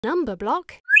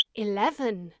Numberblock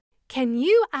 11. Can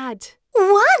you add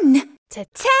 1 to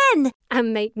 10?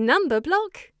 and make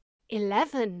Numberblock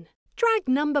 11? Drag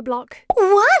Numberblock.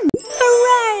 1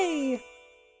 Hooray!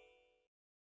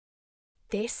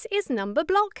 This is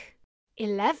Numberblock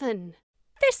 11.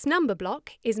 This Numberblock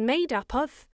is made up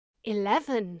of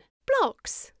 11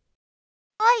 blocks.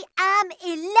 I am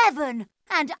 11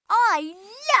 and I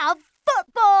love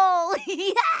football!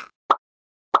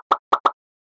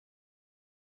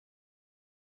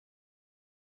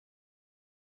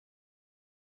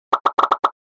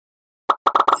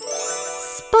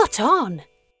 Spot on!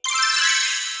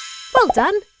 Well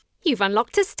done! You've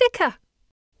unlocked a sticker.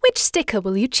 Which sticker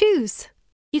will you choose?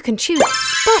 You can choose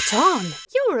Spot on.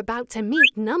 You're about to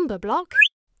meet Numberblock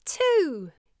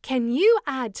 2. Can you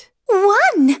add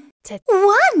 1 to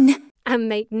 1 and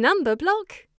make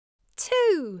Numberblock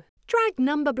 2? Drag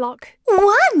Numberblock.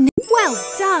 1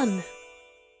 Well done!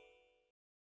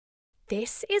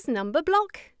 This is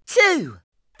Numberblock 2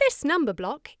 This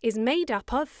Numberblock is made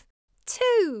up of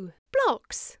 2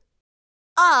 blocks.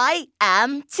 I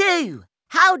am 2.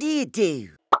 How do you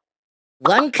do?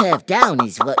 One curve down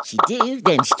is what you do,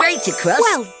 then straight across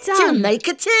Well to done! make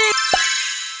a 2.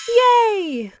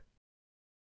 Yay!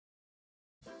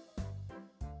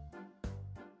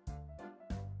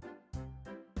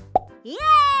 Yay!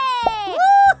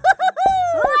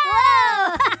 Woo-hoo-hoo-hoo!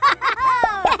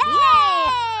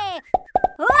 Yay!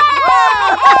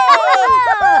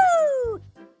 Woo-hoo-hoo-hoo!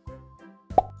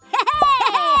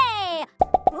 Hey!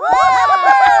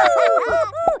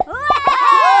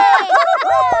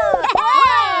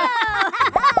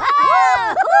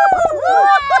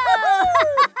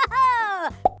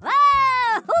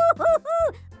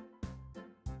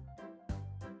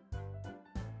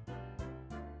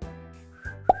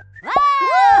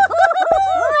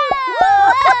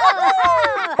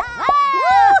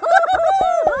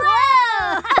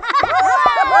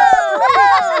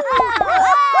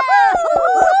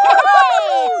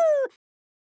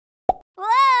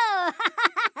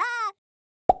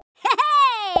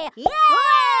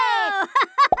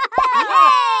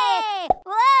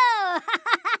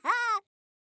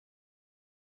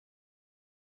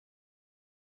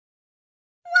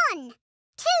 One,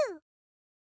 2,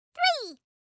 3,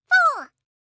 4,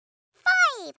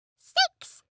 5,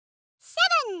 6,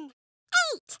 7,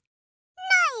 8,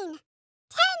 9,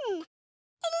 10,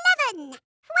 11,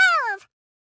 12,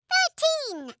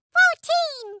 13,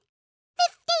 14,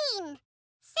 15,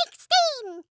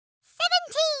 16,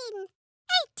 17,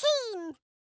 18,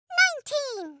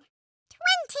 19,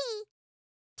 20,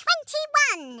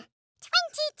 21,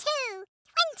 22,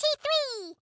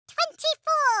 23,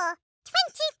 24,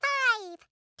 25,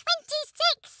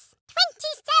 26,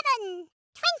 27,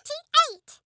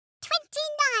 28,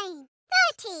 29,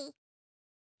 30,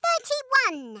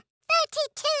 31,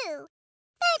 32,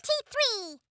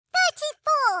 33,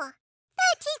 34,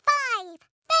 35,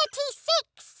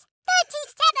 36,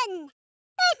 37,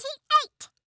 38,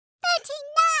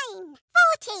 39,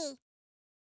 40,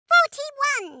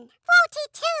 41,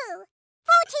 42,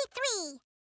 43,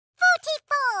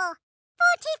 44,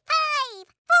 45,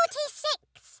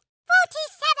 46,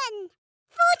 47,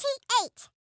 48,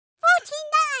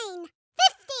 49,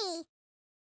 50,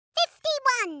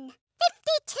 51,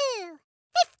 52,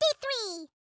 53,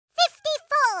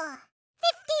 54,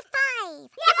 55.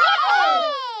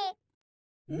 Yay!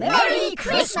 Merry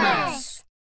Christmas!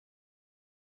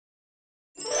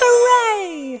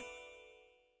 Hooray!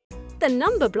 The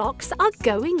Numberblocks are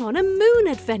going on a moon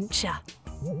adventure.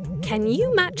 Can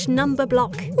you match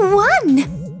Numberblock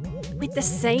 1 with the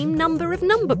same number of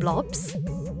Numberblobs?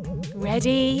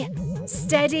 Ready,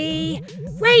 steady,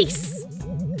 race!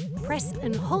 Press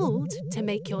and hold to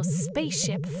make your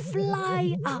spaceship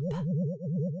fly up.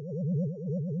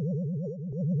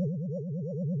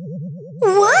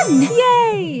 1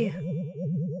 Yay!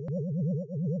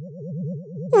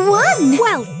 1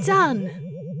 Well done!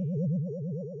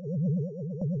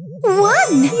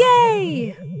 1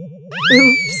 Yay!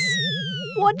 Oops!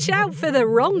 Watch out for the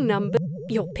wrong number.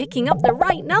 You're picking up the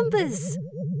right numbers.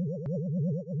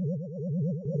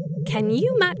 Can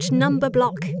you match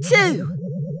Numberblock 2.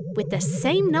 with the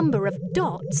same number of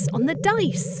dots on the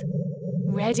dice?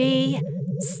 Ready,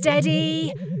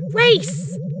 steady,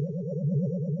 race!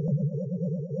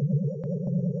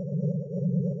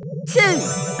 2.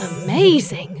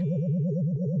 Amazing!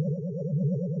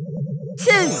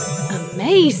 2.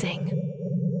 Amazing!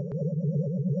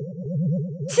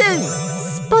 2.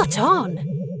 Spot on!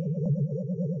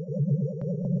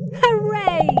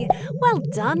 Hooray! Well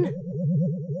done!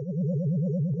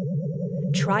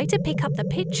 Try to pick up the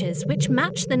pictures which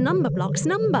match the Numberblock's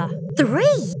number. 3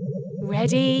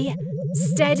 Ready,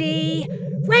 steady,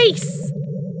 race!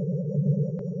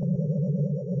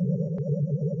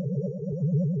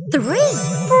 3,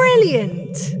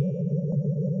 Brilliant!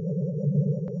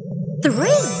 3,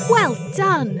 Well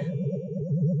done!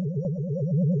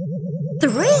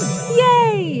 3,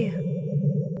 Yay!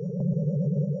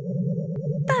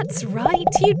 That's right,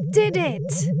 you did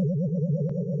it!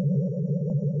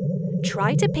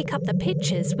 Try to pick up the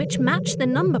pictures which match the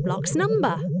Numberblocks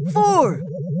number. 4,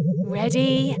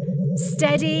 Ready,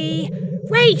 steady,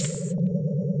 race!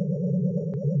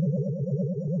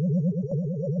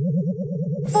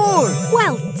 4,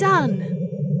 Well done!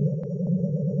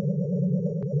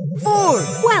 4,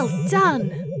 Well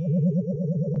done!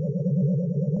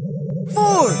 4.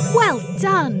 Well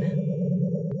done!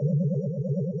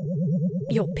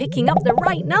 You're picking up the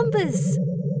right numbers.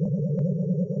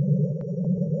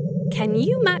 Can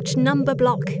you match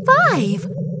Numberblock 5,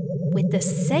 with the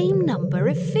same number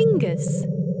of fingers?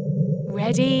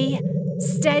 Ready,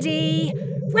 steady,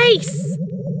 race!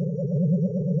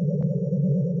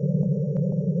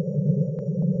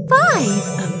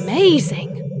 5,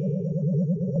 Amazing!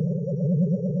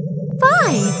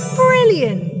 5,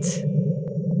 Brilliant!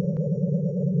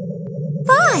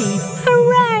 5.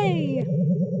 Hooray!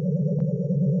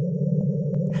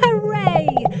 Hooray!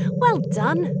 Well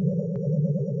done!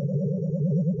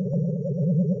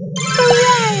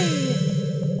 Hooray!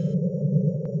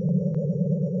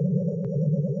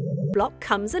 Block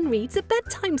comes and reads a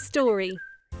bedtime story.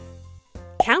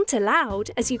 Count aloud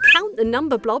as you count the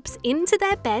Numberblobs into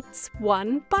their beds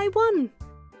one by one.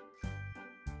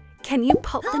 Can you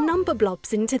pop the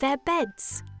Numberblobs into their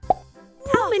beds?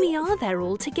 How many are there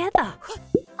altogether?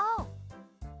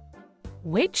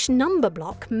 Which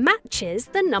Numberblock matches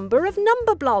the number of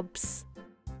Numberblobs?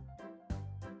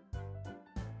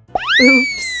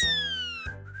 Oops!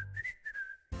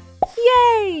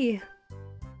 Yay!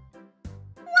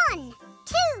 1,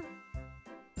 2,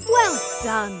 Well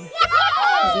done!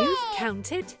 You've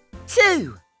counted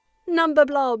 2,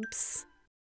 Numberblobs.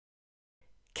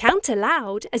 Count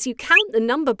aloud as you count the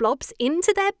Numberblobs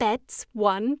into their beds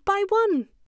one by one.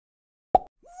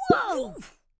 Whoa!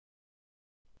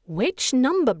 Which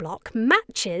Numberblock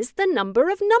matches the number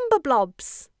of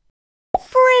Numberblobs?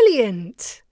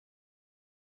 Brilliant!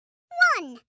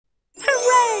 1,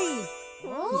 Hooray!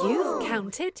 You've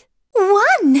counted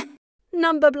 1,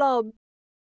 Numberblob.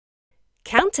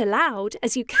 Count aloud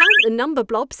as you count the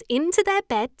Numberblobs into their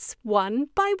beds one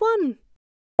by one.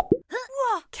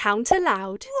 Count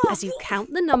aloud as you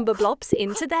count the Numberblobs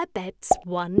into their beds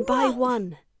one by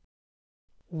one.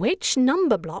 Which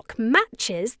Numberblock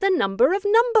matches the number of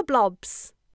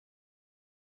Numberblobs?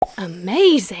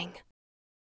 Amazing!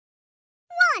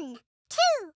 1, 2,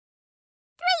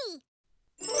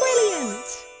 3.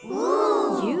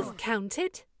 Brilliant! You've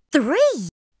counted 3,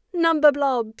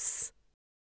 Numberblobs.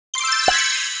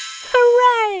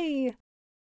 Hooray!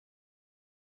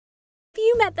 Have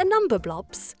you met the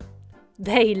Numberblobs?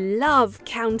 They love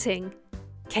counting.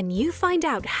 Can you find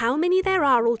out how many there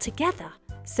are altogether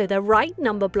so the right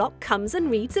Numberblock comes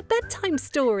and reads a bedtime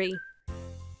story?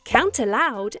 Count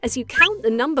aloud as you count the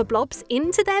Numberblobs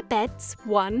into their beds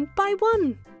one by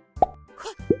one.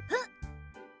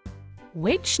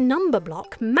 Which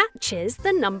Numberblock matches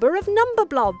the number of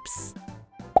Numberblobs?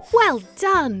 Well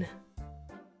done!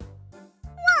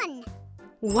 1,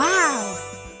 Wow!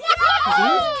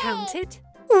 You've counted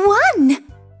 1,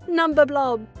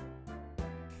 Numberblob.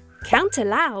 Count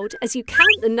aloud as you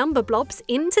count the Numberblobs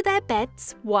into their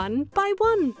beds one by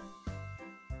one.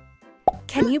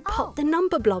 Can you pop the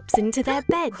Numberblobs into their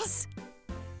beds?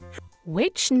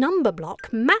 Which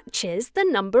Numberblock matches the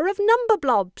number of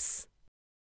Numberblobs?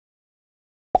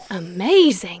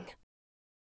 Amazing!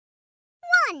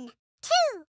 1,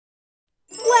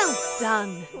 2. Well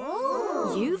done!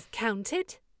 You've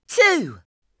counted 2,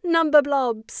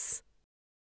 Numberblobs.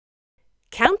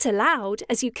 Count aloud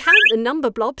as you count the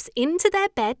Numberblobs into their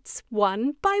beds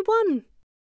one by one.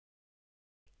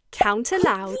 Count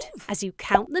aloud as you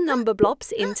count the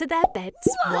Numberblobs into their beds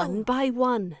one by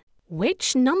one.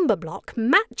 Which Numberblock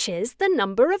matches the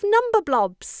number of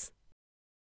Numberblobs?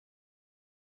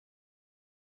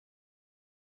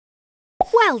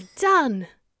 Well done!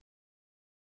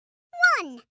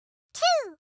 1, 2,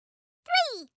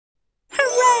 3.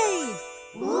 Hooray!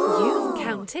 You've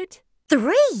counted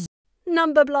 3,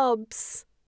 Numberblobs.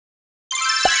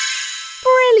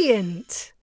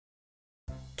 Brilliant!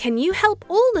 Can you help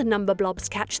all the Numberblobs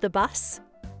catch the bus?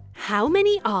 How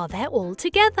many are there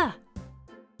altogether?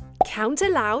 Count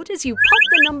aloud as you pop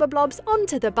the Numberblobs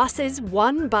onto the buses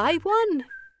one by one.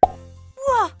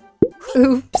 Whoa!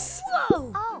 Oops!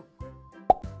 Whoa! Oh.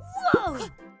 Whoa!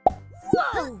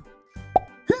 Whoa!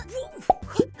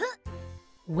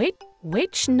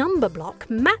 Which number block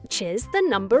matches the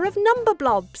number of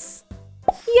Numberblobs?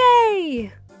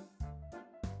 Yay!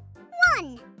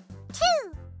 1, 2,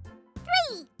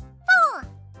 3, 4,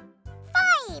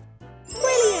 5.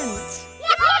 Brilliant!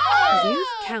 You've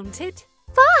counted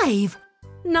 5.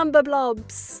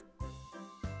 Numberblobs.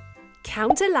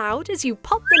 Count aloud as you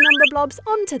pop the Numberblobs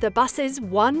onto the buses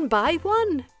one by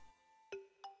one.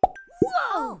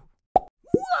 Whoa!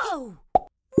 Whoa!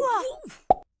 Whoa!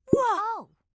 Whoa!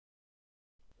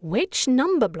 Which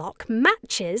number block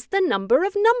matches the number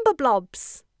of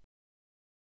Numberblobs?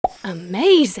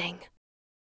 Amazing!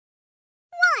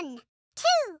 1, 2,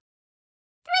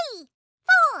 3,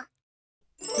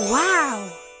 4.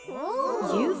 Wow!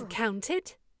 Ooh. You've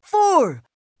counted 4.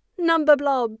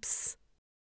 Numberblobs.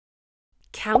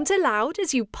 Count aloud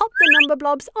as you pop the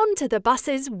Numberblobs onto the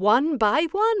buses one by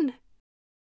one.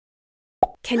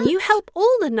 Can you help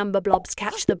all the Numberblobs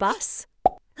catch the bus?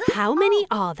 How many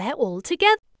are there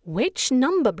altogether? Which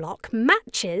number block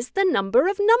matches the number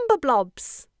of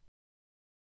Numberblobs?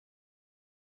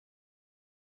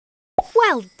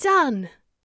 Well done!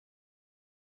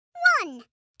 1,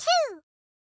 2,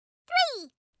 3.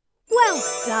 Well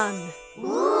done!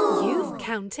 Ooh. You've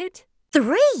counted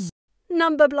 3.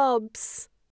 Numberblobs.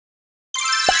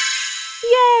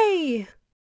 Yay!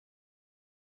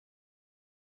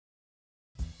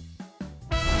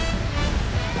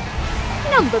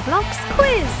 Numberblocks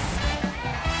quiz!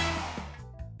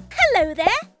 Hello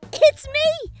there, it's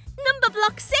me,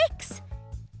 Numberblock 6.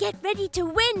 Get ready to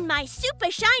win my super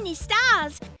shiny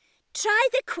stars. Try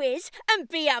the quiz and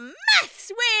be a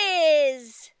maths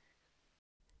whiz.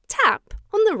 Tap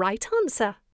on the right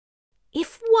answer.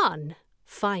 If one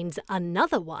finds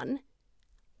another one,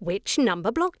 which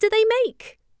number block do they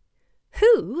make?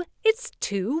 Who is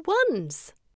 2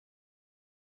 ones?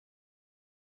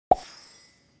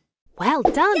 Well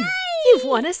done! Yay! You've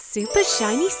won a super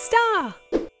shiny star!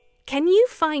 Can you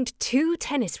find 2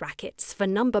 tennis rackets for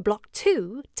number block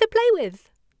 2 to play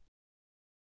with?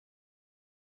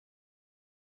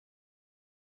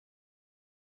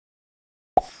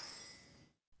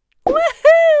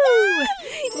 Woohoo!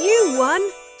 You won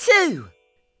 2.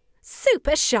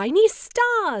 super shiny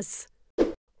stars!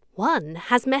 One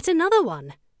has met another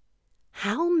one.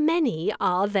 How many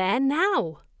are there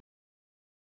now?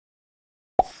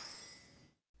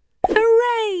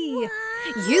 Hooray!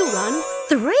 You won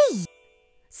 3.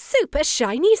 super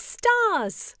shiny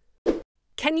stars!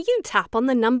 Can you tap on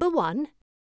the number 1?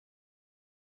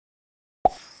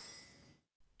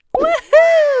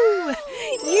 Woohoo!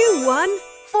 You won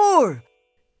 4.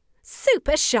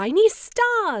 super shiny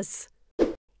stars!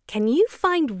 Can you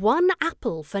find 1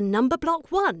 apple for number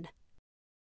block 1?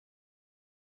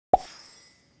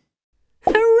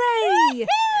 Hooray!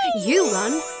 You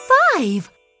won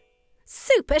 5.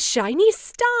 super shiny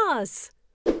stars!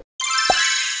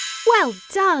 Well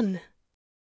done!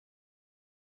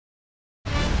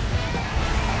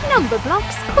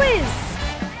 Numberblocks quiz!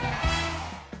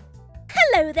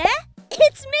 Hello there,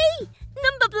 it's me,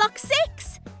 Numberblock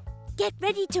 6. Get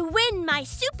ready to win my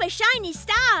super shiny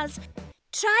stars.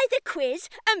 Try the quiz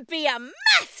and be a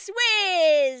maths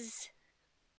whiz.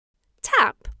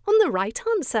 Tap on the right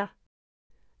answer.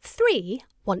 3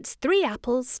 wants 3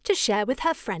 apples to share with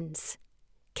her friends.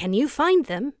 Can you find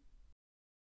them?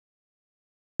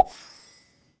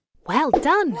 Well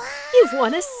done! You've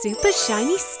won a super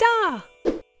shiny star!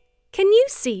 Can you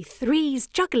see 3's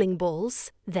juggling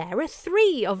balls? There are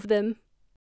 3 of them.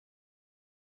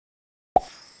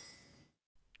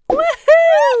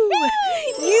 Woohoo!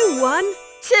 You won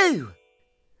 2.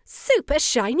 super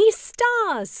shiny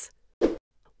stars!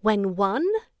 When 1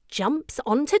 jumps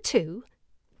onto 2,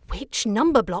 which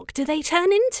number block do they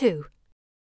turn into?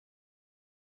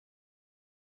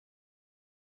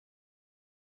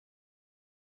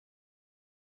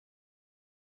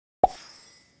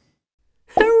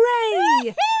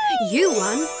 Hooray! You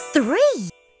won 3.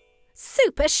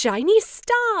 super shiny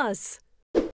stars!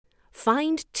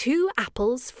 Find 2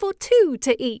 apples for 2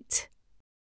 to eat.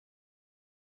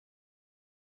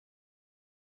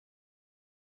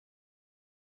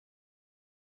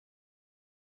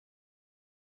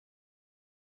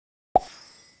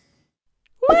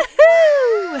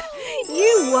 Woohoo!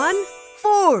 You won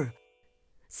 4.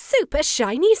 super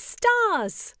shiny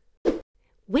stars!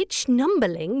 Which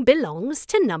numberling belongs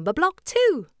to number block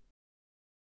 2?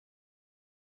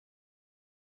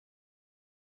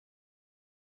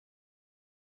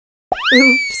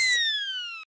 Oops!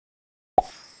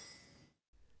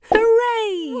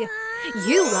 Hooray!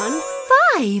 You won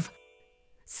 5.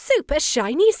 super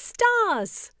shiny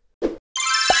stars! Brilliant!